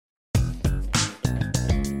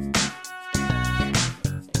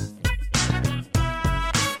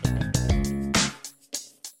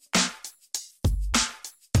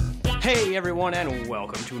Hey everyone, and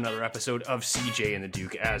welcome to another episode of CJ and the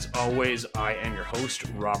Duke. As always, I am your host,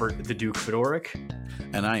 Robert the Duke Fedoric.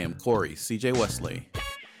 And I am Corey, CJ Wesley.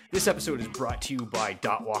 This episode is brought to you by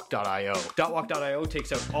Dotwalk.io. Dotwalk.io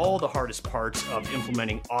takes out all the hardest parts of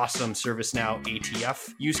implementing awesome ServiceNow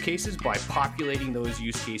ATF use cases by populating those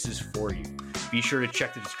use cases for you. Be sure to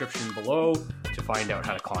check the description below to find out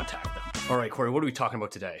how to contact them. All right, Corey, what are we talking about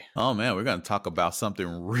today? Oh man, we're going to talk about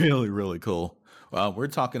something really cool. We're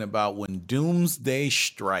talking about when doomsday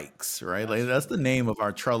strikes, right? Like, that's the name of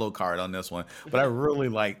our Trello card on this one. But I really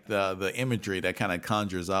like the imagery that kind of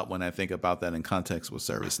conjures up when I think about that in context with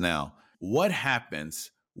ServiceNow. What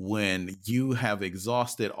happens when you have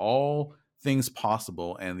exhausted all things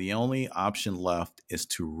possible and the only option left is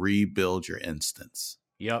to rebuild your instance?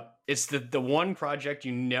 Yep. It's the one project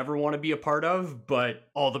you never want to be a part of, but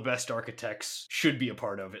all the best architects should be a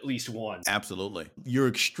part of, at least one. Absolutely. You're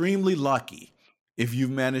extremely lucky if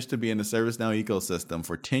you've managed to be in the ServiceNow ecosystem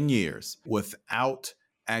for 10 years without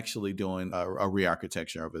actually doing a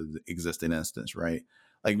re-architecture of an existing instance, right?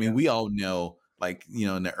 Like, I mean, we all know, like, you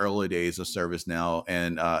know, in the early days of ServiceNow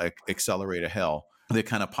and Accelerator Hell, they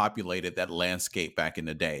kind of populated that landscape back in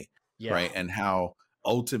the day, right? And how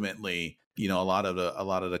ultimately, you know, a lot of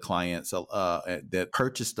the clients that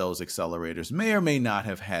purchased those accelerators may or may not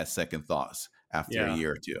have had second thoughts after a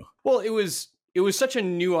year or two. Well, it was such a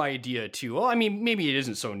new idea too. Well, I mean, maybe it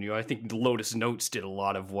isn't so new. I think Lotus Notes did a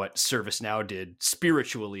lot of what ServiceNow did,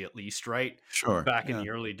 spiritually at least, right? Sure. Back in the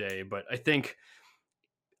early day. But I think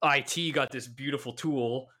IT got this beautiful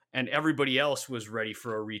tool and everybody else was ready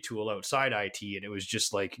for a retool outside IT. And it was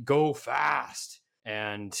just like, go fast.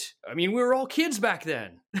 And I mean, we were all kids back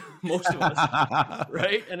then, most of us,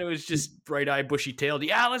 right? And it was just bright-eyed, bushy-tailed.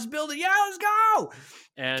 Yeah, let's build it. Yeah, let's go.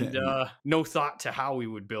 And no thought to how we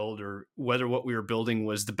would build or whether what we were building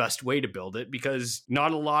was the best way to build it, because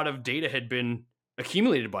not a lot of data had been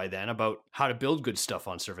accumulated by then about how to build good stuff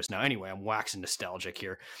on ServiceNow. Anyway, I'm waxing nostalgic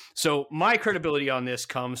here. So my credibility on this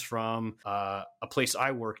comes from a place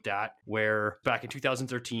I worked at where back in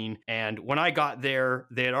 2013, and when I got there,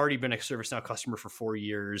 they had already been a ServiceNow customer for 4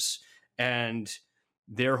 years, and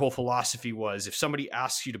their whole philosophy was if somebody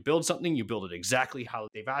asks you to build something, you build it exactly how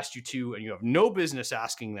they've asked you to, and you have no business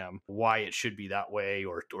asking them why it should be that way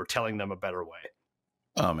or telling them a better way.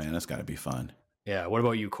 Oh man, that's got to be fun. Yeah. What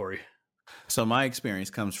about you, Corey? So my experience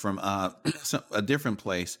comes from a different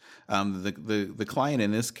place. The client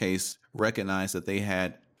in this case recognized that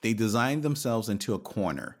they designed themselves into a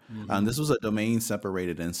corner. Mm-hmm. This was a domain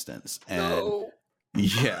separated instance, and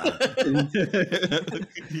yeah,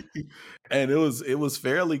 and it was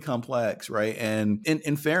fairly complex, right? And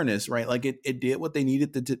in fairness, right, like it did what they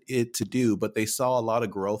needed it to do, but they saw a lot of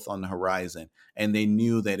growth on the horizon, and they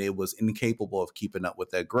knew that it was incapable of keeping up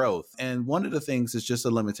with that growth. And one of the things is just a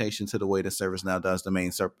limitation to the way that ServiceNow does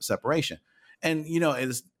domain separation. And, you know,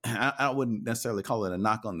 I wouldn't necessarily call it a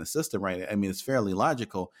knock on the system, right? I mean, it's fairly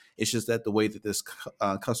logical. It's just that the way that this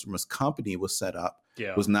customer's company was set up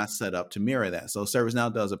was not set up to mirror that. So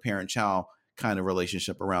ServiceNow does a parent-child kind of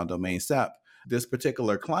relationship around domain sep. This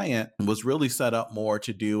particular client was really set up more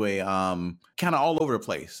to do a kind of all over the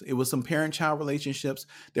place. It was some parent-child relationships.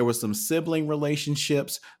 There were some sibling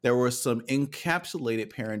relationships. There were some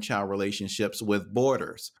encapsulated parent-child relationships with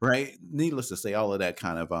borders, right? Needless to say, all of that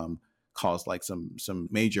kind of caused like some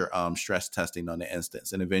major stress testing on the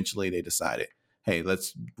instance. And eventually they decided, hey,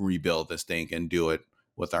 let's rebuild this thing and do it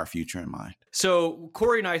with our future in mind. So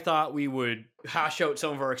Corey and I thought we would hash out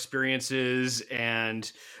some of our experiences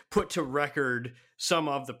and put to record some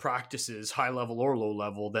of the practices, high level or low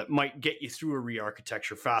level, that might get you through a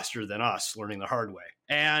re-architecture faster than us learning the hard way.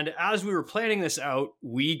 And as we were planning this out,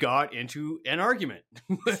 we got into an argument,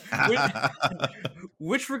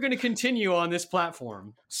 which we're going to continue on this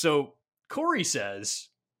platform. So Corey says,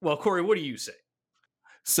 well, Corey, what do you say?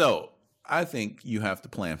 So I think you have to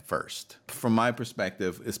plan first. From my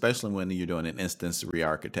perspective, especially when you're doing an instance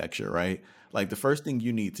re-architecture, right? Like the first thing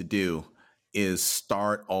you need to do is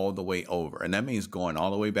start all the way over. And that means going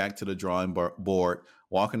all the way back to the drawing board,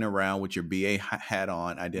 walking around with your BA hat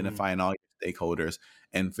on, identifying all your stakeholders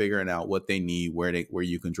and figuring out what they need, where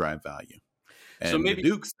you can drive value. And so maybe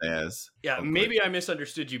Duke says, maybe I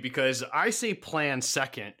misunderstood you, because I say plan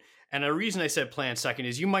second. And the reason I said plan second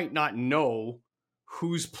is you might not know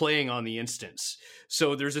who's playing on the instance.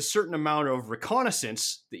 So there's a certain amount of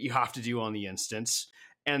reconnaissance that you have to do on the instance,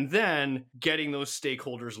 and then getting those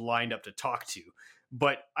stakeholders lined up to talk to.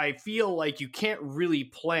 But I feel like you can't really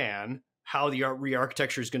plan how the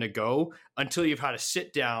re-architecture is going to go until you've had to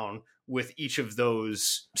sit down with each of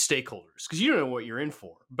those stakeholders, because you don't know what you're in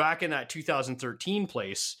for. Back in that 2013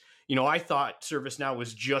 place, I thought ServiceNow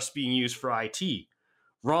was just being used for IT.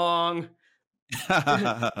 Wrong.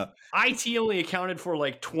 IT only accounted for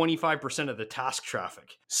like 25% of the task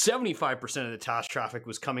traffic. 75% of the task traffic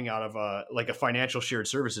was coming out of a financial shared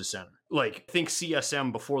services center. Like, think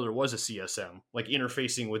CSM before there was a CSM, like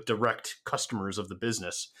interfacing with direct customers of the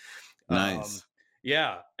business. Nice.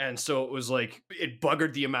 Yeah. And so it was like, it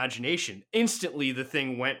buggered the imagination. Instantly, the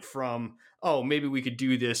thing went from, oh, maybe we could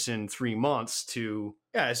do this in 3 months to,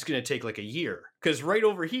 yeah, it's going to take like a year. Because right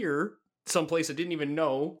over here, someplace I didn't even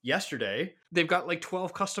know yesterday, they've got like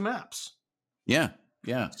 12 custom apps. Yeah.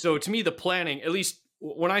 So to me, the planning, at least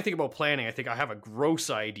when I think about planning, I think I have a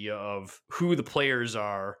gross idea of who the players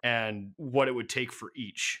are and what it would take for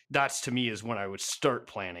each. That's, to me, is when I would start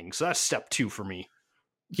planning. So that's step 2 for me.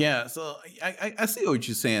 Yeah, so I see what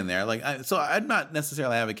you're saying there. Like, so I'm not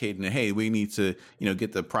necessarily advocating that, hey, we need to,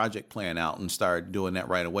 get the project plan out and start doing that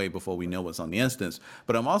right away before we know what's on the instance.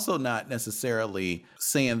 But I'm also not necessarily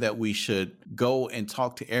saying that we should go and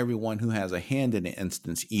talk to everyone who has a hand in the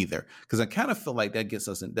instance either, because I kind of feel like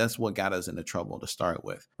that's what got us into trouble to start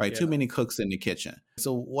with, right? Yeah. Too many cooks in the kitchen.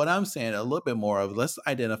 So what I'm saying, a little bit more of, let's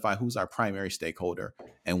identify who's our primary stakeholder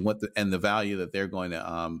and the value that they're going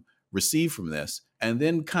to receive from this, and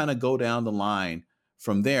then kind of go down the line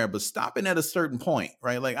from there, but stopping at a certain point,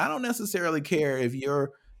 right? Like, I don't necessarily care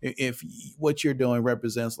if what you're doing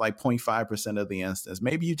represents like 0.5% of the instance.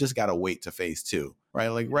 Maybe you just got to wait to phase 2, right?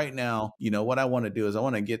 Like right now, what I want to do is I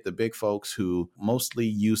want to get the big folks who mostly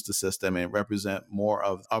use the system and represent more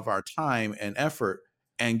of our time and effort,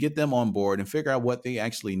 and get them on board and figure out what they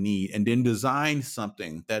actually need, and then design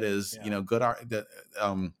something that is, good art, that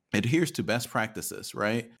adheres to best practices,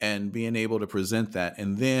 right? And being able to present that,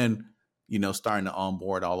 and then, starting to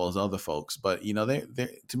onboard all those other folks. But,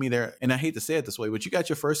 to me, and I hate to say it this way, but you got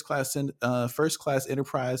your first class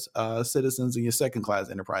enterprise citizens and your second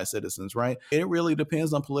class enterprise citizens, right? It really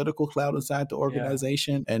depends on political clout inside the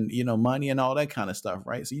organization and, money and all that kind of stuff,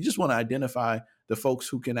 right? So you just want to identify the folks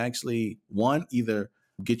who can actually, one, either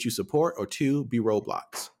get you support, or 2, be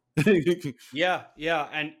roadblocks. Yeah.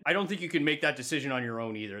 And I don't think you can make that decision on your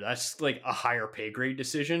own either. That's like a higher pay grade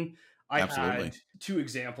decision. Absolutely. Had 2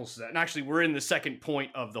 examples of that. And actually, we're in the second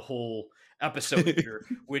point of the whole episode here,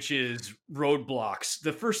 which is roadblocks.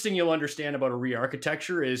 The first thing you'll understand about a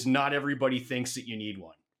re-architecture is not everybody thinks that you need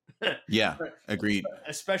one. Yeah, agreed.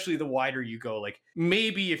 Especially the wider you go. Like,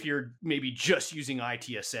 maybe if you're just using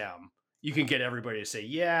ITSM, you can get everybody to say,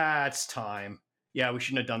 yeah, it's time. Yeah, we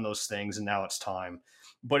shouldn't have done those things, and now it's time.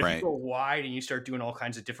 But if you go wide and you start doing all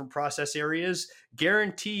kinds of different process areas,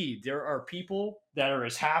 guaranteed there are people that are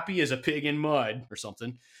as happy as a pig in mud or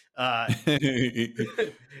something to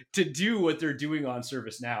do what they're doing on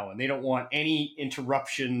ServiceNow. And they don't want any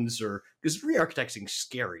interruptions, because re-architecting is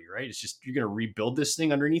scary, right? It's just, you're going to rebuild this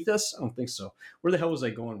thing underneath us? I don't think so. Where the hell was I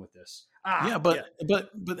going with this? But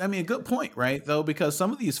I mean, a good point, right? Though, because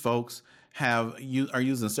some of these folks are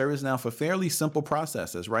using ServiceNow for fairly simple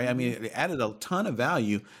processes, right? I mean, it added a ton of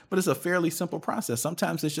value, but it's a fairly simple process.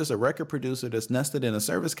 Sometimes it's just a record producer that's nested in a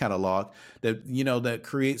service catalog that, that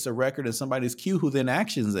creates a record in somebody's queue who then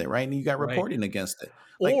actions it, right? And you got reporting against it.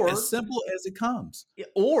 Like, or as simple as it comes.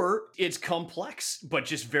 Or it's complex, but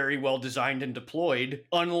just very well designed and deployed,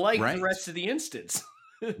 unlike the rest of the instance.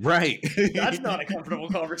 Right. That's not a comfortable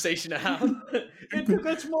conversation to have. It took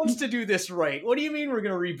us months to do this right. What do you mean we're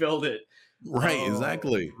going to rebuild it? Right,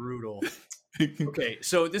 exactly. Brutal. Okay,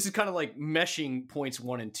 so this is kind of like meshing points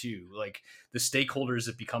 1 and 2, like the stakeholders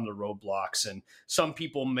that become the roadblocks, and some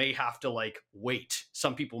people may have to like wait.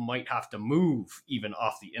 Some people might have to move even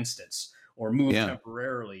off the instance or move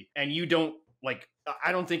temporarily. And you don't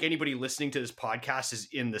I don't think anybody listening to this podcast is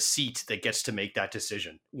in the seat that gets to make that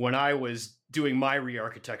decision. When I was doing my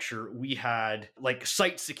re-architecture, we had like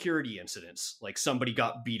site security incidents, like somebody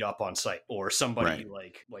got beat up on site, or somebody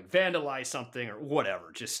like vandalized something or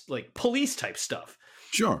whatever, just like police type stuff.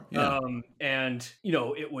 Sure. Yeah. And,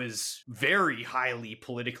 it was very highly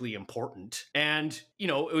politically important. And,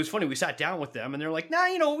 it was funny. We sat down with them and they're like,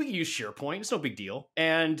 nah, we can use SharePoint. It's no big deal.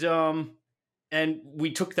 And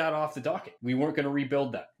we took that off the docket. We weren't going to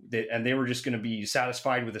rebuild that. They were just going to be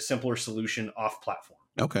satisfied with a simpler solution off platform.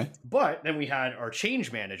 Okay. But then we had our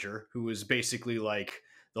change manager, who was basically like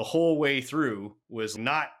the whole way through was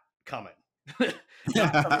not coming.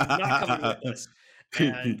 not coming with us.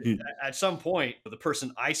 And at some point, the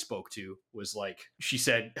person I spoke to was like, she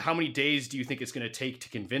said, how many days do you think it's going to take to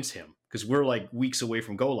convince him? Because we're like weeks away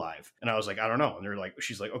from go live. And I was like, I don't know. And they're like,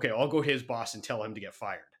 she's like, okay, I'll go his boss and tell him to get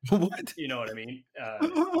fired. What? You know what I mean?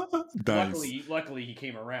 Nice. Luckily he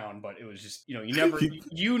came around, but it was just,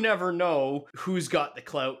 you never know who's got the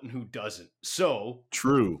clout and who doesn't. So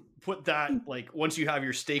true. put that, like, once you have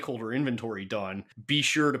your stakeholder inventory done, be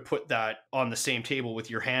sure to put that on the same table with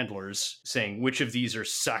your handlers, saying which of these are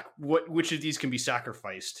which of these can be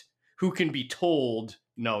sacrificed, who can be told,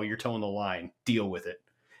 no, you're towing the line, deal with it,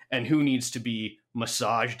 and who needs to be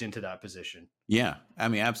massaged into that position. Yeah, I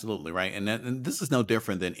mean, absolutely, right. And this is no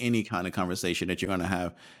different than any kind of conversation that you're going to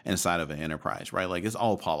have inside of an enterprise, right? Like, it's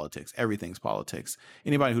all politics. Everything's politics.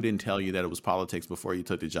 Anybody who didn't tell you that it was politics before you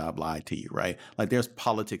took the job lied to you, right? Like, there's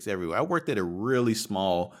politics everywhere. I worked at a really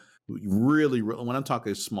small, when I'm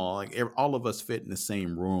talking small, like all of us fit in the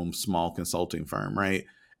same room, small consulting firm, right?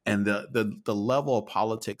 And the level of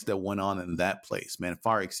politics that went on in that place, man,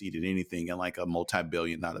 far exceeded anything in like a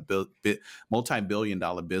multi-billion dollar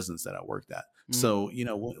business that I worked at. So,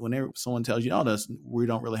 whenever someone tells you, oh, we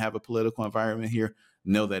don't really have a political environment here,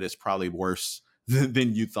 know that it's probably worse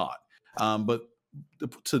than you thought. But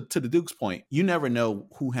to the Duke's point, you never know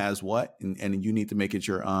who has what, and you need to make it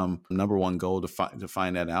your number one goal to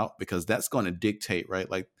find that out, because that's going to dictate, right?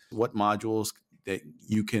 Like what modules that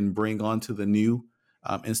you can bring onto the new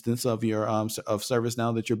instance of your of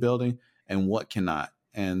ServiceNow that you're building, and what cannot.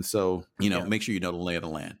 And so, make sure you know the lay of the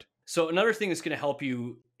land. So another thing that's going to help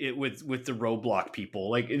you with the roadblock people,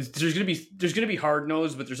 like there's going to be hard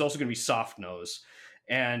nose, but there's also going to be soft nose,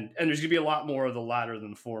 and there's going to be a lot more of the latter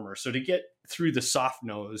than the former. So to get through the soft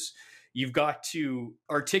nose, you've got to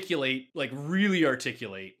really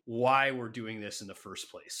articulate why we're doing this in the first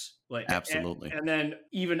place. Like, absolutely. And then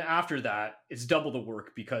even after that, it's double the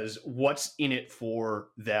work, because what's in it for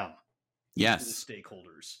them? Yes. The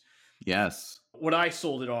stakeholders. Yes. What I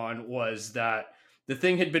sold it on was that the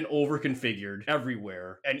thing had been overconfigured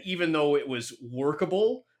everywhere. And even though it was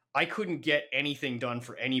workable, I couldn't get anything done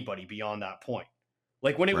for anybody beyond that point.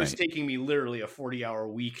 Like when it was taking me literally a 40-hour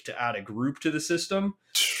week to add a group to the system,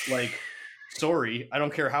 like, sorry, I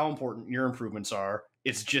don't care how important your improvements are.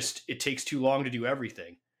 It's just, it takes too long to do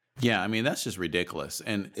everything. Yeah, I mean, that's just ridiculous.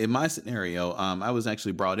 And in my scenario, I was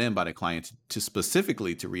actually brought in by the client to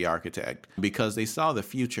specifically to re-architect, because they saw the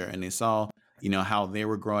future and they saw, how they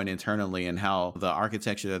were growing internally, and how the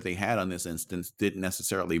architecture that they had on this instance didn't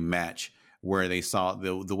necessarily match where they saw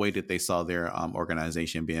the way that they saw their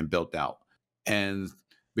organization being built out. And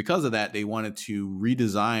because of that, they wanted to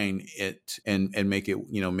redesign it and make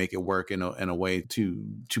it work in a way to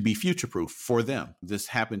be future proof for them. This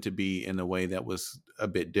happened to be in a way that was a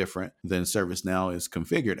bit different than ServiceNow is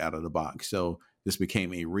configured out of the box. So this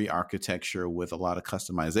became a re-architecture with a lot of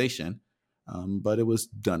customization, but it was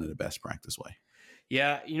done in a best practice way.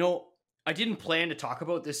 Yeah, I didn't plan to talk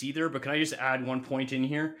about this either, but can I just add one point in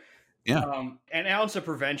here? Yeah. An ounce of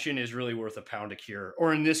prevention is really worth a pound of cure,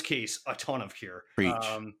 or in this case, a ton of cure. Preach.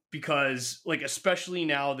 Because like, especially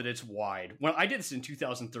now that it's wide. When I did this in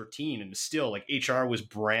 2013, and still, like, HR was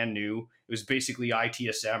brand new. It was basically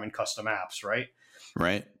ITSM and custom apps, right?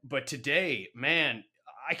 Right. But today, man,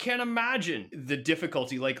 I can't imagine the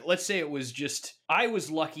difficulty. Like, let's say it was just, I was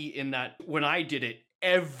lucky in that when I did it,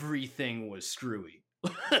 everything was screwy.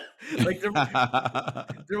 Like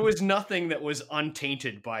there was nothing that was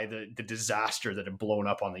untainted by the disaster that had blown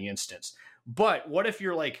up on the instance. But what if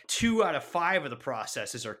you're like 2 out of 5 of the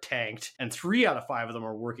processes are tanked and 3 out of 5 of them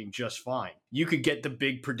are working just fine? You could get the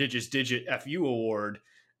big prodigious digit FU award.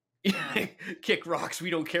 Kick rocks. We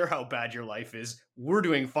don't care how bad your life is. We're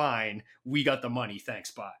doing fine. We got the money. Thanks.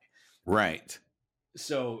 Bye. Right.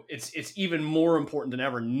 So it's even more important than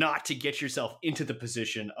ever not to get yourself into the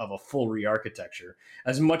position of a full re-architecture.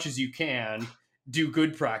 As much as you can, do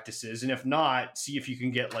good practices, and if not, see if you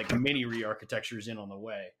can get like mini re-architectures in on the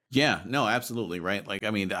way. Yeah, no, absolutely, right? Like,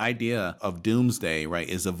 I mean, the idea of doomsday, right,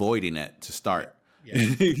 is avoiding it to start. Yeah.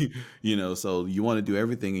 So you want to do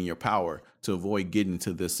everything in your power to avoid getting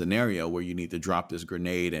to this scenario where you need to drop this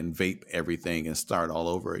grenade and vape everything and start all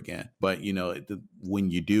over again. But,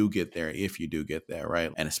 when you do get there, if you do get there,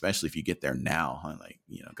 right, and especially if you get there now, like,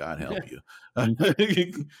 God help you. At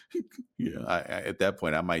that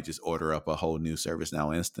point, I might just order up a whole new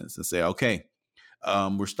ServiceNow instance and say, okay,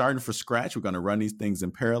 we're starting from scratch. We're going to run these things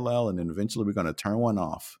in parallel, and then eventually we're going to turn one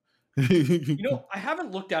off. I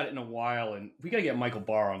haven't looked at it in a while, and we got to get Michael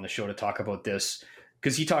Barr on the show to talk about this,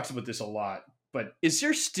 because he talks about this a lot. But is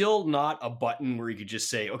there still not a button where you could just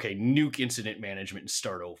say, okay, nuke incident management and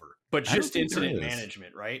start over? But just incident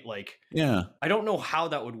management, right? Like, yeah, I don't know how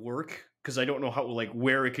that would work, because I don't know how, like,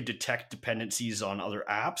 where it could detect dependencies on other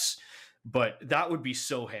apps. But that would be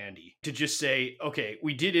so handy to just say, okay,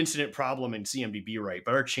 we did incident problem in CMDB, right?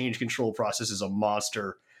 But our change control process is a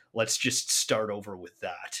monster. Let's just start over with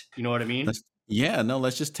that. You know what I mean?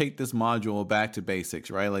 Let's just take this module back to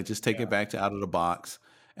basics, right? Like, just take it back to out of the box,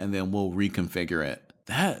 and then we'll reconfigure it.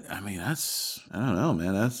 That, I mean, I don't know,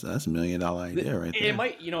 man. That's $1 million idea right It there.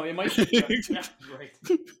 might, it might, yeah,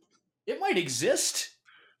 right. It might exist.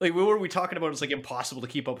 Like, what were we talking about? It's like impossible to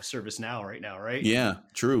keep up with ServiceNow right now, right? Yeah,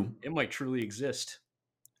 true. It might truly exist.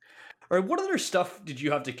 All right, what other stuff did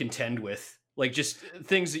you have to contend with? Like, just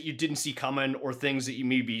things that you didn't see coming, or things that you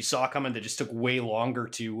maybe saw coming that just took way longer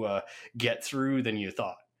to get through than you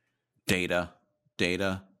thought? Data.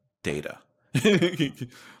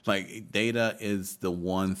 Like, data is the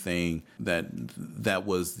one thing that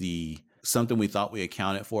was the something we thought we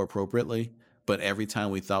accounted for appropriately, but every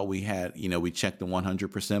time we thought we had, we checked the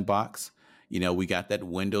 100% box, we got that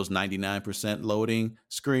Windows 99% loading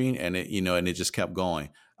screen, and it just kept going.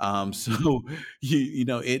 So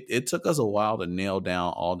it took us a while to nail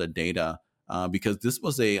down all the data, because this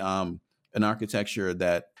was an architecture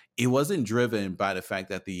that it wasn't driven by the fact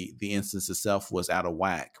that the instance itself was out of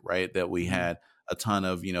whack, right? That we had a ton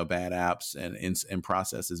of, bad apps and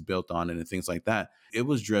processes built on it and things like that. It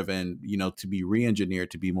was driven, to be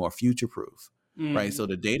re-engineered to be more future-proof, right? So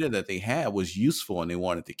the data that they had was useful and they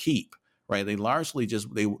wanted to keep, right? They largely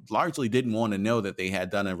didn't want to know that they had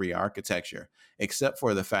done a re-architecture, except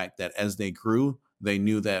for the fact that as they grew, they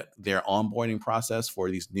knew that their onboarding process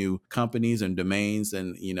for these new companies and domains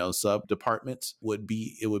and, sub departments would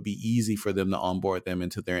be easy for them to onboard them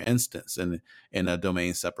into their instance and in a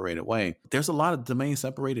domain separated way. There's a lot of domain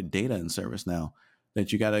separated data in ServiceNow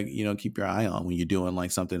that you got to, keep your eye on when you're doing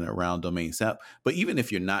like something around domain sep. But even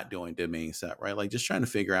if you're not doing domain sep, right? Like just trying to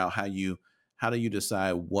figure out how do you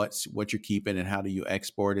decide what you're keeping and how do you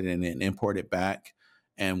export it and then import it back,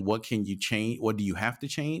 and what can you change? What do you have to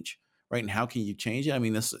change? Right. And how can you change it? I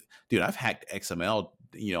mean, I've hacked XML,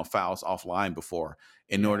 files offline before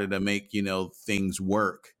in order to make, things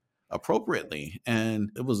work appropriately.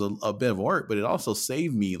 And it was a bit of work, but it also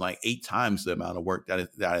saved me like 8 times the amount of work that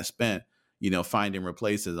I spent, finding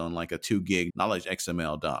replaces on like a 2 gig knowledge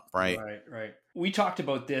XML dump. Right. Right. We talked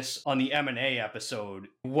about this on the M&A episode.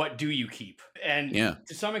 What do you keep? And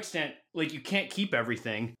to some extent, like, you can't keep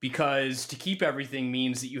everything, because to keep everything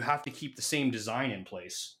means that you have to keep the same design in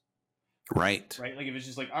place. Right. Like if it's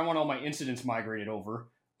just like, I want all my incidents migrated over.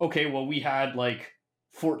 Okay, well, we had like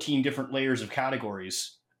 14 different layers of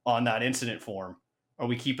categories on that incident form. Are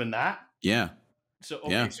we keeping that? Yeah. So,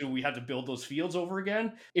 so we have to build those fields over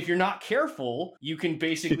again. If you're not careful, you can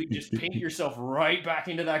basically just paint yourself right back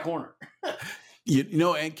into that corner.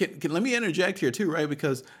 And let me interject here too, right?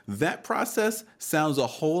 Because that process sounds a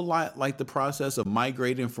whole lot like the process of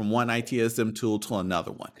migrating from one ITSM tool to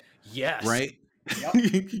another one. Yes. Right? Yep.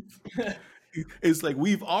 It's like,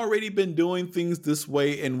 we've already been doing things this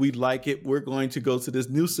way and we like it. We're going to go to this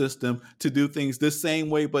new system to do things the same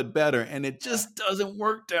way but better, and it just doesn't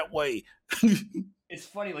work that way. It's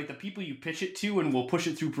funny, like the people you pitch it to and will push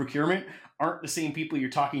it through procurement aren't the same people you're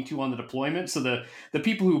talking to on the deployment. So the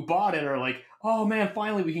people who bought it are like, oh man,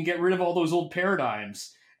 finally we can get rid of all those old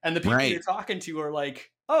paradigms. And the people you're talking to are like,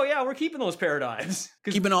 oh yeah, we're keeping those paradigms.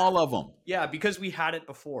 Keeping all of them. Yeah, because we had it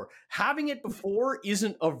before. Having it before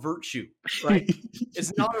isn't a virtue, right?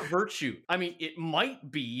 It's not a virtue. I mean, it might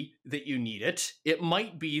be that you need it. It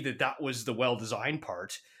might be that was the well-designed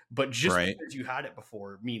part, but just because you had it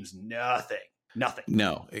before means nothing. Nothing.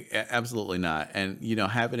 No, absolutely not. And,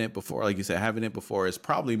 having it before, like you said, having it before is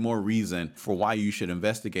probably more reason for why you should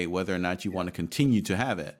investigate whether or not you want to continue to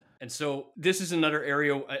have it. And so this is another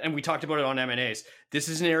area, and we talked about it on M&As. This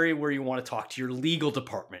is an area where you want to talk to your legal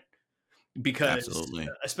department, because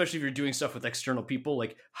especially if you're doing stuff with external people,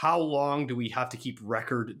 like how long do we have to keep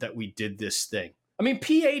record that we did this thing? I mean,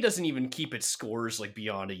 PA doesn't even keep its scores like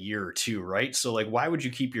beyond a year or two, right? So like, why would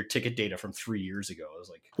you keep your ticket data from 3 years ago? I was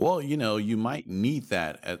like, well, you might need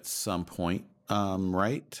that at some point,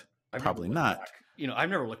 right? Probably not.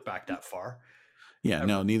 I've never looked back that far. Yeah,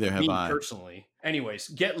 no, neither have I personally. Anyways,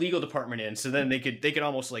 get legal department in, so then they could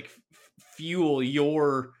almost like fuel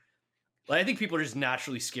your. Like, I think people are just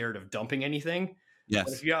naturally scared of dumping anything. Yes.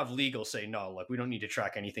 But if you have legal say, no, like we don't need to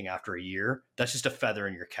track anything after a year, that's just a feather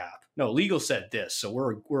in your cap. No, legal said this, so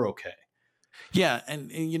we're okay. Yeah,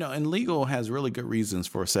 and legal has really good reasons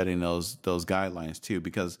for setting those guidelines too,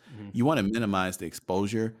 because you want to minimize the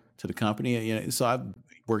exposure to the company. So I've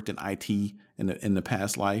worked in IT in the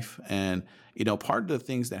past life, and part of the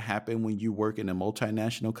things that happen when you work in a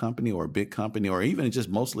multinational company or a big company, or even just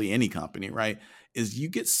mostly any company, right, is you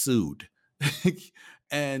get sued.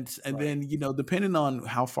 And then, depending on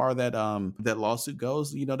how far that lawsuit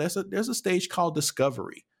goes, there's a stage called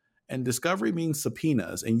discovery. And discovery means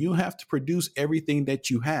subpoenas, and you have to produce everything that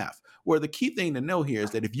you have. Where the key thing to know here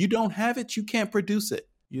is that if you don't have it, you can't produce it.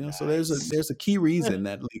 So Nice. there's a key reason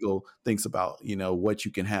that legal thinks about, what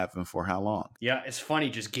you can have and for how long. Yeah, it's funny,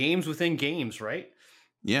 just games within games, right?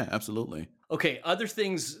 Yeah, absolutely. Okay, other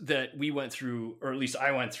things that we went through, or at least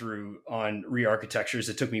I went through on re-architectures,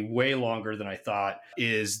 it took me way longer than I thought,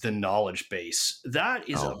 is the knowledge base. That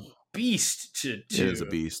is a Oh, beast it is a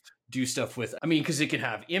to beast. do stuff with. I mean, because it can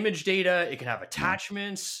have image data, it can have Yeah.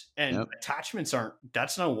 attachments, and Yep. attachments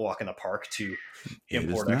that's not a walk in the park to It is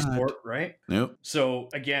import not. export, right? Nope. So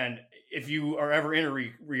again, if you are ever in a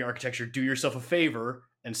re-architecture, do yourself a favor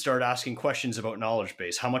and start asking questions about knowledge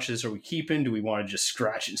base. How much of this are we keeping? Do we want to just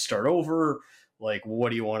scratch and start over? Like,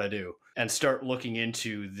 what do you want to do? And start looking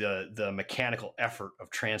into the mechanical effort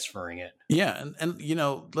of transferring it. Yeah,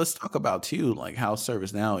 and let's talk about too, like how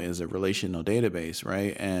ServiceNow is a relational database,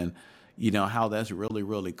 right? And how that's really,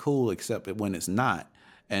 really cool, except that when it's not.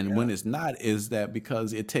 And Yeah. when it's not is that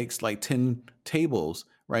because it takes like 10 tables,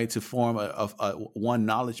 right, to form a one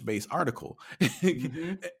knowledge base article.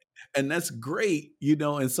 Mm-hmm. And that's great,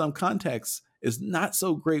 in some contexts. It's not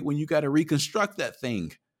so great when you got to reconstruct that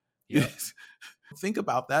thing. Yep. Think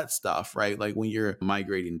about that stuff, right? Like when you're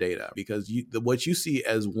migrating data, because what you see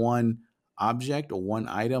as one object or one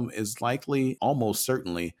item is likely, almost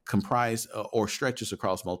certainly, comprised or stretches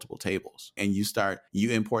across multiple tables. And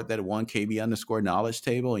you import that 1KB_knowledge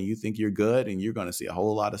table, and you think you're good, and you're going to see a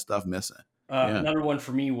whole lot of stuff missing. Yeah. Another one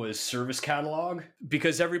for me was service catalog,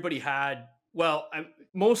 because everybody had, well,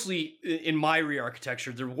 mostly in my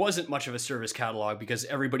re-architecture, there wasn't much of a service catalog because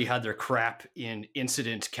everybody had their crap in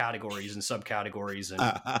incident categories and subcategories and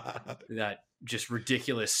that just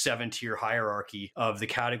ridiculous 7-tier hierarchy of the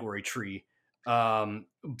category tree. But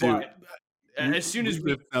Dude, as soon as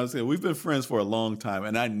we've been friends for a long time,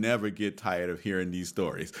 and I never get tired of hearing these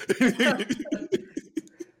stories.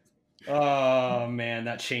 Oh man,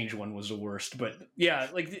 that change one was the worst. But yeah,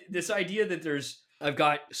 like this idea that I've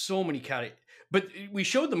got so many but we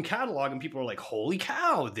showed them catalog and people were like, holy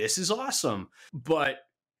cow, this is awesome. But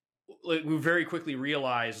like, we very quickly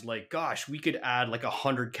realized, like, gosh, we could add like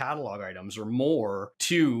 100 catalog items or more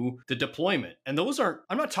to the deployment. And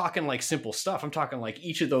I'm not talking like simple stuff. I'm talking like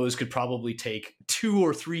each of those could probably take 2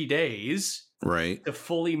 or 3 days. Right. To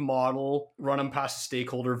fully model, run them past a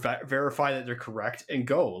stakeholder, verify that they're correct, and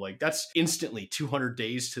go. Like that's instantly 200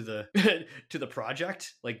 days to the to the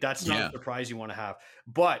project. Like that's not a surprise you want to have.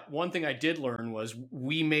 But one thing I did learn was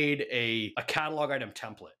we made a catalog item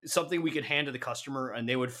template, something we could hand to the customer and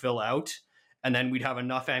they would fill out. And then we'd have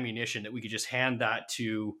enough ammunition that we could just hand that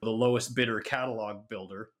to the lowest bidder catalog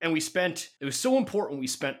builder. And it was so important, we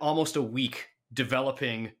spent almost a week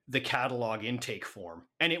developing the catalog intake form.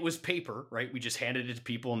 And it was paper, right? We just handed it to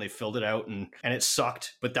people and they filled it out and it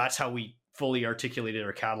sucked. But that's how we fully articulated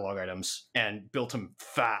our catalog items and built them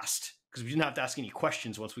fast because we didn't have to ask any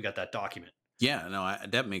questions once we got that document. Yeah, no,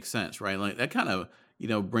 that makes sense, right? Like that kind of,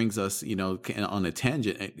 brings us, on a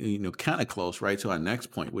tangent, kind of close, right, to our next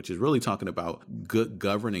point, which is really talking about good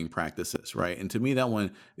governing practices, right? And to me, that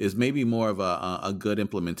one is maybe more of a good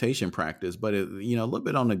implementation practice, but a little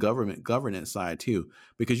bit on the governance side too,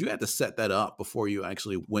 because you had to set that up before you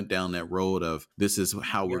actually went down that road of this is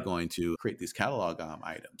how we're going to create these catalog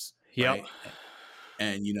items. Yeah. Right?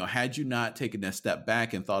 And, had you not taken that step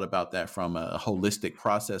back and thought about that from a holistic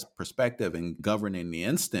process perspective and governing the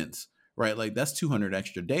instance, right? Like that's 200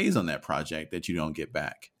 extra days on that project that you don't get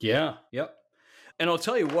back. Yeah. Yep. And I'll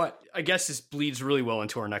tell you what, I guess this bleeds really well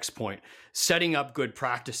into our next point. Setting up good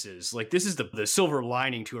practices. Like this is the silver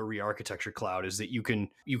lining to a re-architecture cloud is that you can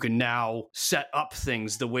now set up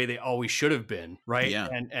things the way they always should have been, right? Yeah.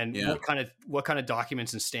 And what kind of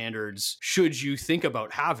documents and standards should you think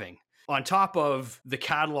about having? On top of the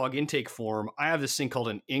catalog intake form, I have this thing called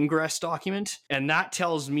an ingress document, and that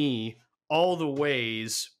tells me all the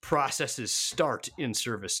ways processes start in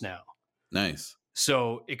ServiceNow. Nice.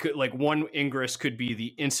 So it could, like, one ingress could be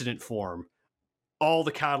the incident form. All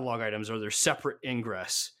the catalog items are their separate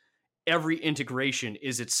ingress. Every integration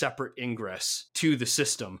is its separate ingress to the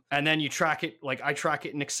system. And then you track it, like I track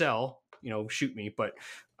it in Excel, shoot me, but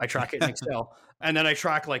I track it in Excel. And then I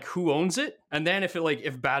track like who owns it. And then if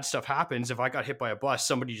bad stuff happens, if I got hit by a bus,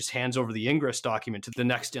 somebody just hands over the ingress document to the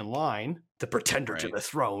next in line, the pretender to the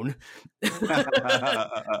throne.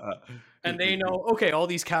 And they know, okay, all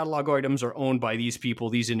these catalog items are owned by these people.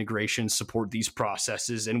 These integrations support these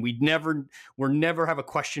processes. And we'll never have a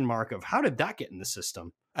question mark of how did that get in the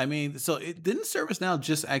system? I mean, so didn't ServiceNow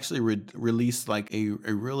just actually release like a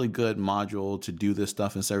really good module to do this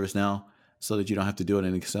stuff in ServiceNow? So that you don't have to do it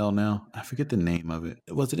in Excel now. I forget the name of it.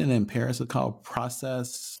 Was it in Paris? It's called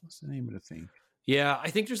Process. What's the name of the thing? Yeah, I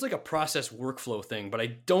think there's like a process workflow thing, but I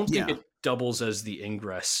don't think it doubles as the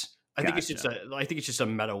ingress. I think it's just Gotcha. a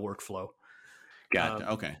meta workflow.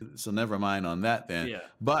 Gotcha. Okay. So never mind on that then. Yeah.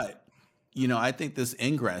 But I think this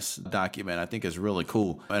ingress document I think is really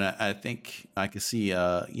cool, and I think I could see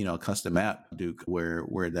a custom app, Duke,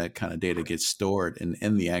 where that kind of data gets stored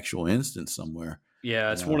in the actual instance somewhere.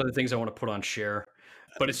 Yeah, it's Uh, one of the things I want to put on share.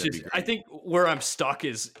 I But think it's that'd be just, I great. think where I'm stuck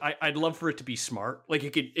is I'd love for it to be smart. Like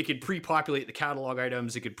it could pre-populate the catalog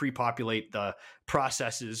items, it could pre-populate the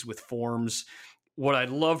processes with forms. What I'd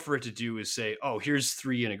love for it to do is say, oh, here's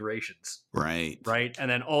 3 integrations, Right. right?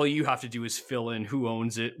 And then all you have to do is fill in who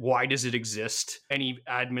owns it, why does it exist, any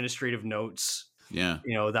administrative notes, Yeah.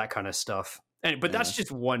 that kind of stuff. But Yeah. that's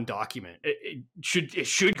just one document. It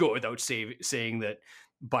should go without saying that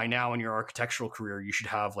by now in your architectural career you should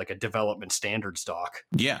have like a development standards doc.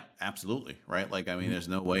 Yeah, absolutely. Right. Like, I mean, there's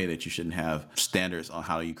no way that you shouldn't have standards on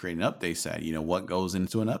how you create an update set. What goes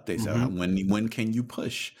into an update set? Mm-hmm. When can you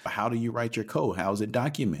push? How do you write your code? How is it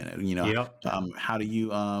documented? Yep. How do you,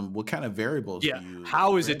 what kind of variables Yeah. do you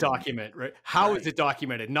How is it create? documented? Right. How is Right. it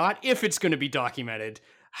documented? Not if it's going to be documented.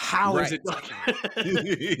 How is it Right.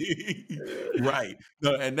 documented? Right.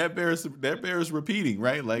 No, and that bears repeating,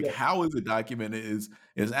 right? Like, Yeah. how is it documented is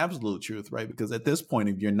absolute truth, right? Because at this point,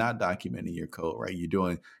 if you're not documenting your code, right, you're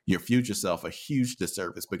doing your future self a huge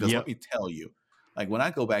disservice. Because let Yep. me tell you, like when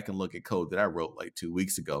I go back and look at code that I wrote like 2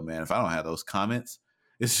 weeks ago, man, if I don't have those comments,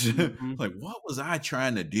 it's just, Mm-hmm. like, what was I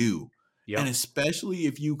trying to do? And Yep. especially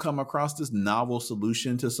if you come across this novel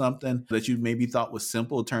solution to something that you maybe thought was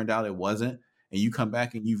simple, it turned out it wasn't. And you come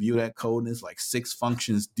back and you view that code and it's like 6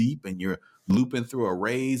 functions deep and you're looping through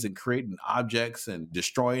arrays and creating objects and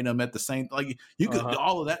destroying them at the same, like you could do Uh-huh.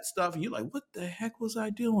 all of that stuff. And you're like, what the heck was I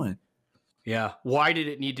doing? Yeah. Why did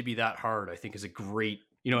it need to be that hard? I think is a great,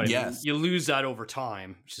 you know what I mean? Yes. You lose that over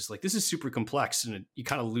time. It's just like, this is super complex and you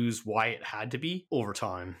kind of lose why it had to be over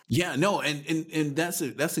time. Yeah, no, and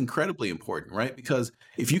that's incredibly important, right? Because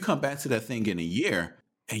if you come back to that thing in a year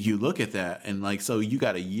and you look at that and like, so you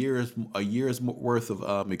got a year's worth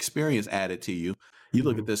of experience added to you. You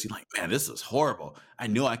look at this, you're like, man, this is horrible. I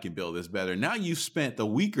knew I could build this better. Now you've spent a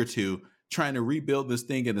week or two trying to rebuild this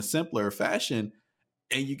thing in a simpler fashion,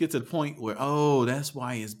 and you get to the point where, oh, that's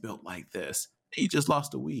why it's built like this. You just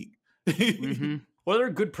lost a week. Mm-hmm. What other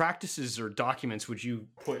good practices or documents would you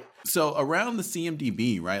put? So around the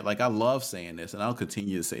CMDB, right? Like I love saying this, and I'll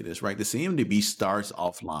continue to say this, right? The CMDB starts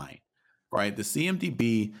offline, right? The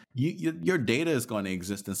CMDB, your data is going to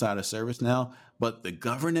exist inside of ServiceNow, but the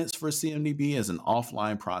governance for CMDB is an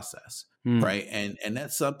offline process, right? And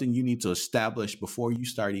that's something you need to establish before you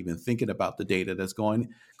start even thinking about the data that's going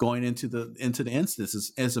into the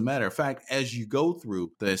instances. As a matter of fact, as you go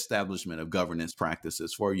through the establishment of governance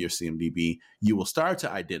practices for your CMDB, you will start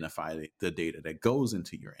to identify the data that goes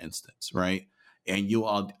into your instance, right? And you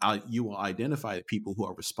will identify the people who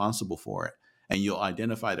are responsible for it, and you'll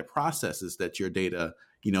identify the processes that your data,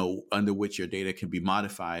 under which your data can be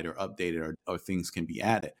modified or updated or things can be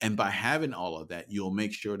added. And by having all of that, you'll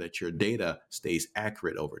make sure that your data stays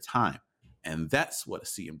accurate over time. And that's what a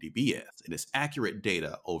CMDB is. It is accurate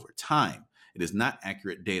data over time. It is not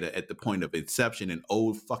accurate data at the point of inception and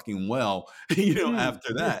old fucking well,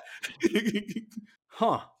 after that.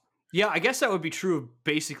 Huh. Yeah, I guess that would be true of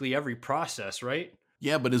basically every process, right?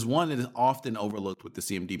 Yeah, but it's one that is often overlooked with the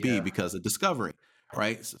CMDB Yeah. because of discovery,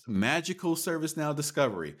 right? It's magical ServiceNow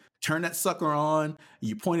discovery. Turn that sucker on,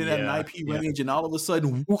 you point it at an IP range, and all of a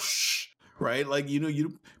sudden, whoosh, right? Like,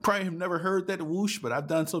 you probably have never heard that whoosh, but I've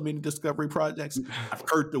done so many discovery projects. I've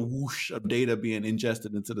heard the whoosh of data being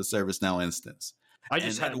ingested into the ServiceNow instance. I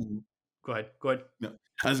just And had. Go ahead.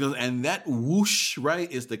 no, and that whoosh,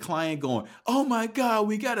 right, is the client going, oh my God,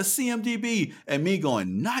 we got a CMDB. And me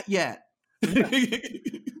going, not yet.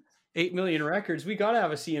 8 million records. We got to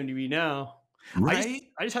have a CMDB now. Right?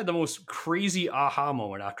 I just had the most crazy aha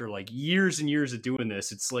moment after like years and years of doing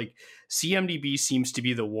this. It's like CMDB seems to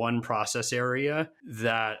be the one process area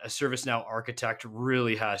that a ServiceNow architect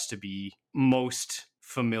really has to be most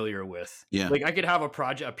familiar with. Yeah. Like I could have a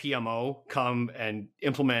PMO come and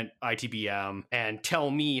implement ITBM and tell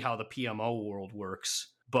me how the PMO world works,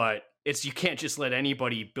 but you can't just let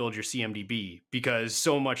anybody build your CMDB because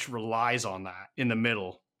so much relies on that in the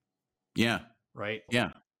middle. Yeah. Right.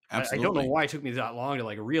 Yeah. Absolutely. I don't know why it took me that long to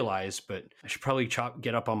like realize, but I should probably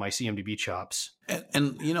get up on my CMDB chops.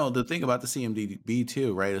 And the thing about the CMDB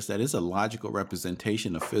too, right, is that it's a logical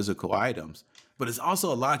representation of physical items, but it's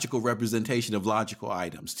also a logical representation of logical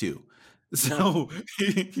items too. So,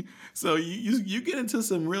 so you get into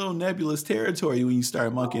some real nebulous territory when you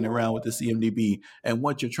start monkeying around with the CMDB and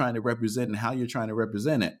what you're trying to represent and how you're trying to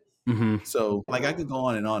represent it. Hmm. So, like, I could go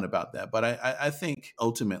on and on about that, but I think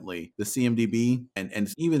ultimately the CMDB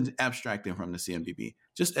and even abstracting from the CMDB,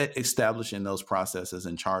 just establishing those processes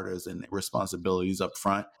and charters and responsibilities up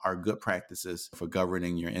front are good practices for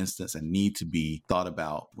governing your instance and need to be thought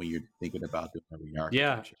about when you're thinking about doing a Yeah,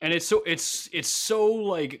 re-architecture. and it's so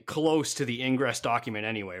like close to the ingress document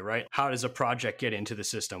anyway, right? How does a project get into the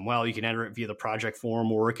system? Well, you can enter it via the project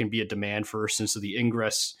form, or it can be a demand first, and so the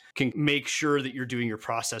ingress can make sure that you're doing your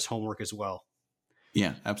process homework as well.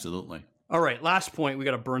 Yeah, absolutely. All right, last point. We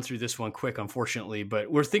got to burn through this one quick, unfortunately, but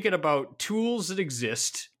we're thinking about tools that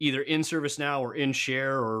exist either in ServiceNow or in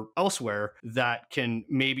Share or elsewhere that can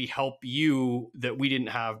maybe help you that we didn't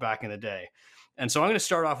have back in the day. And so I'm going to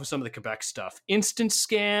start off with some of the Quebec stuff. Instant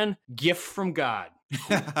Scan, gift from God.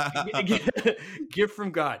 Gift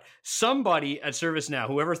from God. Somebody at ServiceNow,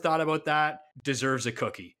 whoever thought about that, deserves a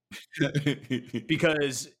cookie.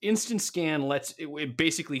 Because Instant Scan it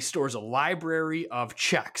basically stores a library of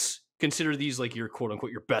checks. Consider these like your quote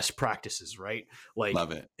unquote your best practices, right? Like,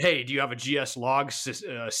 Love it. hey, do you have a GS log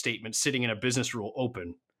statement sitting in a business rule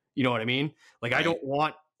open? You know what I mean? Like, I don't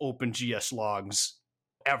want open GS logs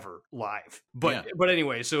ever live. But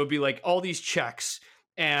anyway, so it'd be like all these checks,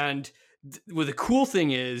 and well, the cool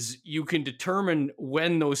thing is you can determine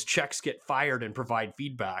when those checks get fired and provide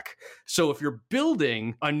feedback. So if you're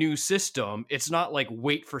building a new system, it's not like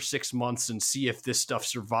wait for 6 months and see if this stuff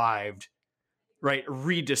survived, right?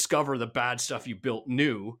 Rediscover the bad stuff you built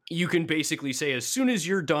new. You can basically say, as soon as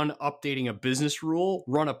you're done updating a business rule,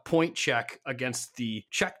 run a point check against the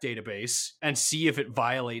check database and see if it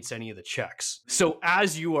violates any of the checks. So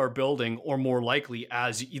as you are building, or more likely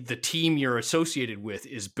as the team you're associated with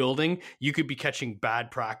is building, you could be catching bad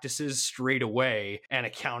practices straight away and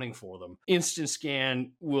accounting for them. Instant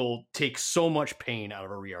Scan will take so much pain out of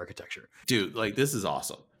a re-architecture. Dude, like, this is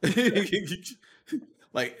awesome.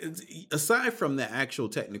 Like, aside from the actual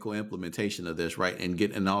technical implementation of this, right, and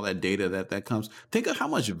getting all that data that comes, think of how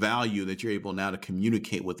much value that you're able now to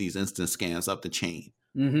communicate with these instant scans up the chain,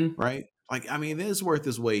 right? Like, I mean, it's worth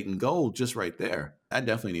its weight in gold just right there. I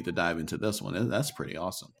definitely need to dive into this one. That's pretty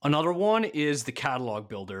awesome. Another one is the catalog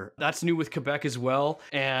builder. That's new with Quebec as well.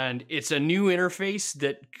 And it's a new interface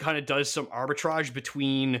that kind of does some arbitrage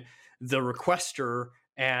between the requester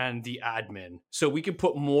and the admin. So we can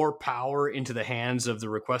put more power into the hands of the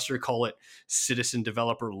requester, call it citizen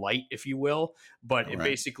developer light, if you will. But it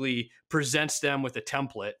basically presents them with a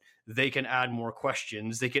template. They can add more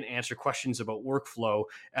questions. They can answer questions about workflow.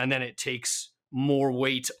 And then it takes more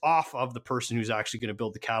weight off of the person who's actually going to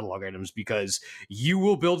build the catalog items, because you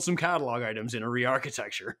will build some catalog items in a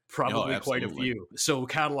re-architecture, probably quite a few. So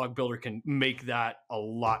catalog builder can make that a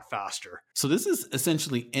lot faster. So this is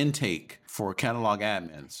essentially intake for catalog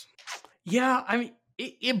admins. Yeah, I mean,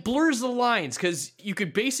 it blurs the lines, because you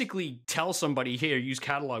could basically tell somebody, hey, use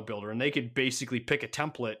catalog builder, and they could basically pick a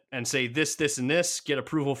template and say this, this, and this, get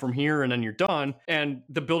approval from here, and then you're done. And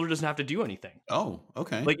the builder doesn't have to do anything. Oh,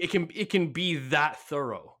 okay. Like, it can be that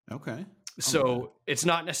thorough. Okay. So it's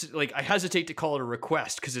not necessarily like, I hesitate to call it a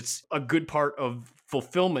request, because it's a good part of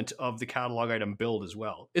fulfillment of the catalog item build as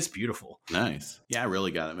well. It's beautiful. Nice. Yeah, I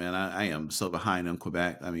really got it, man. I am so behind on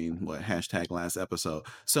Quebec. I mean, hashtag last episode.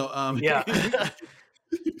 So yeah.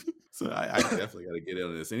 So I definitely got to get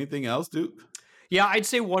into this. Anything else, Duke? Yeah, I'd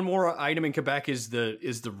say one more item in Quebec is the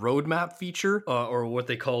roadmap feature, or what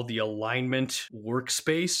they call the alignment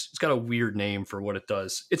workspace. It's got a weird name for what it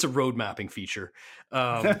does. It's a road mapping feature.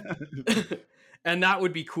 And that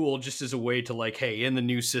would be cool, just as a way to, like, hey, in the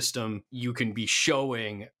new system, you can be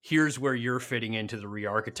showing, here's where you're fitting into the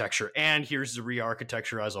re-architecture, and here's the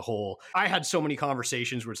re-architecture as a whole. I had so many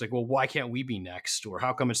conversations where it's like, well, why can't we be next? Or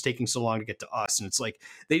how come it's taking so long to get to us? And it's like,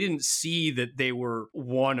 they didn't see that they were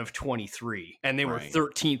one of 23 and they were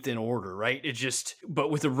 13th in order, right? It just, but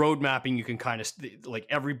with the road mapping, you can kind of, like,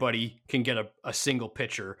 everybody can get a single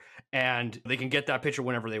picture, and they can get that picture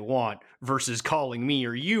whenever they want, versus calling me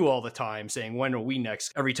or you all the time saying, when are we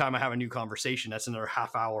next? Every time I have a new conversation, that's another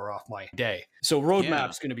half hour off my day. So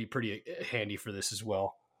roadmap's going to be pretty handy for this as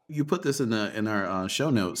well. You put this in our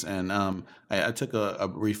show notes, and I took a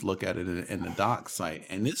brief look at it in the doc site,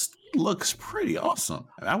 and this looks pretty awesome.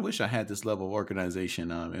 I wish I had this level of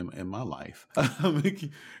organization in my life,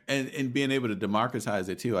 and being able to democratize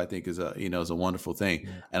it too, I think is a wonderful thing.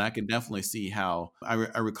 Yeah. And I can definitely see how I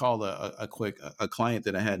recall a client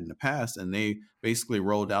that I had in the past, and they basically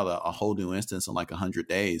rolled out a whole new instance in like 100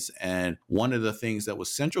 days. And one of the things that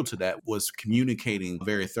was central to that was communicating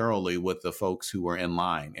very thoroughly with the folks who were in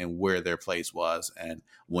line and where their place was and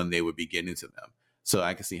when they would be getting to them. So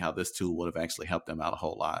I can see how this tool would have actually helped them out a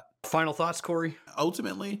whole lot. Final thoughts, Corey?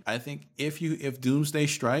 Ultimately, I think if doomsday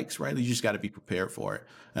strikes, right, you just got to be prepared for it.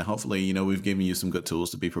 And hopefully, we've given you some good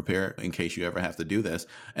tools to be prepared in case you ever have to do this.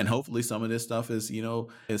 And hopefully some of this stuff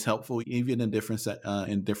is helpful even in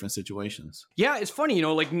different situations. Yeah, it's funny,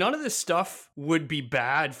 like none of this stuff would be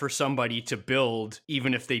bad for somebody to build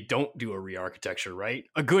even if they don't do a re-architecture, right?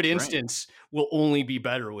 A good instance will only be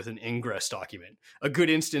better with an ingress document. A good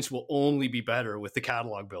instance will only be better with the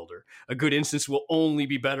catalog builder. A good instance will only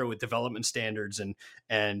be better with development standards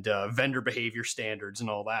and vendor behavior standards and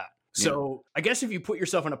all that. So I guess if you put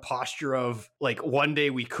yourself in a posture of like one day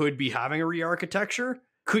we could be having a re-architecture,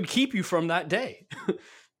 could keep you from that day.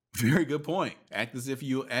 Very good point. Act as if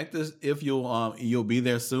you'll be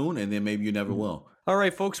there soon, and then maybe you never will. All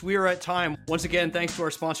right, folks, we are at time. Once again, thanks to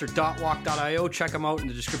our sponsor, Dotwalk.io. Check them out in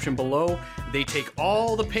the description below. They take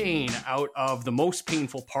all the pain out of the most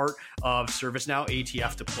painful part of ServiceNow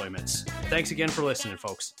ATF deployments. Thanks again for listening,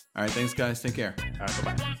 folks. All right, thanks, guys. Take care. All right,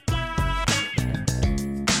 bye-bye.